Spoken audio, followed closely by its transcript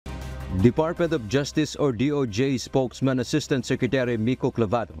Department of Justice or DOJ spokesman Assistant Secretary Miko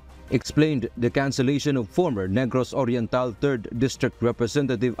Clavado explained the cancellation of former Negros Oriental 3rd District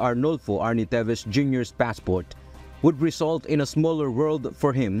Representative Arnolfo Arnie Teves Jr.'s passport would result in a smaller world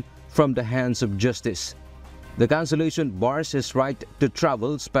for him from the hands of justice. The cancellation bars his right to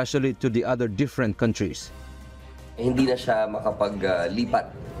travel, especially to the other different countries. Hindi na siya makapaglipat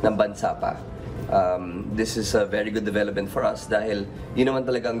ng bansa pa. This is a very good development for us dahil yun naman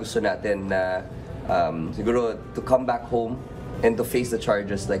talaga ang gusto natin na siguro to come back home and to face the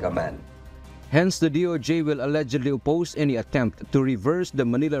charges like a man. Hence, the DOJ will allegedly oppose any attempt to reverse the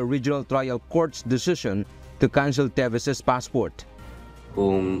Manila Regional Trial Court's decision to cancel Teves' passport.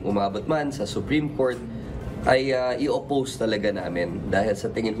 Kung umabot man sa Supreme Court, ay i-oppose talaga namin dahil sa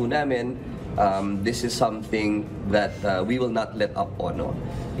tingin ho namin this is something that we will not let up on. No?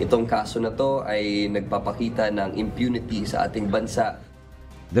 Itong kaso na to ay nagpapakita ng impunity sa ating bansa.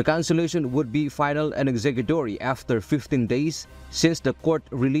 The cancellation would be final and executory after 15 days since the court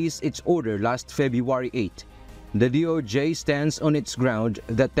released its order last February 8. The DOJ stands on its ground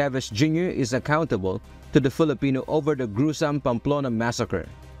that Teves Jr. is accountable to the Filipino over the gruesome Pamplona massacre.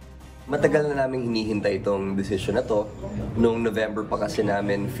 Matagal na namin hinihintay itong decision na to. Noong November pa kasi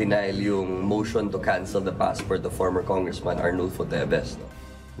namin final yung motion to cancel the passport of former Congressman Arnolfo Teves.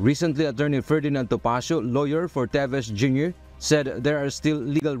 Recently, Attorney Ferdinand Topacio, lawyer for Teves Jr., said there are still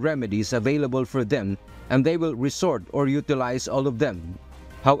legal remedies available for them and they will resort or utilize all of them.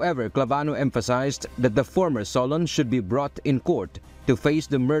 However, Clavano emphasized that the former Solon should be brought in court to face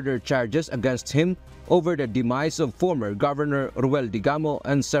the murder charges against him over the demise of former Governor Ruel Digamo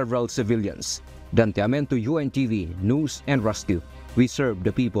and several civilians. Dantiamento, UNTV, News and Rescue. We serve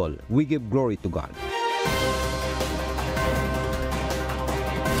the people. We give glory to God.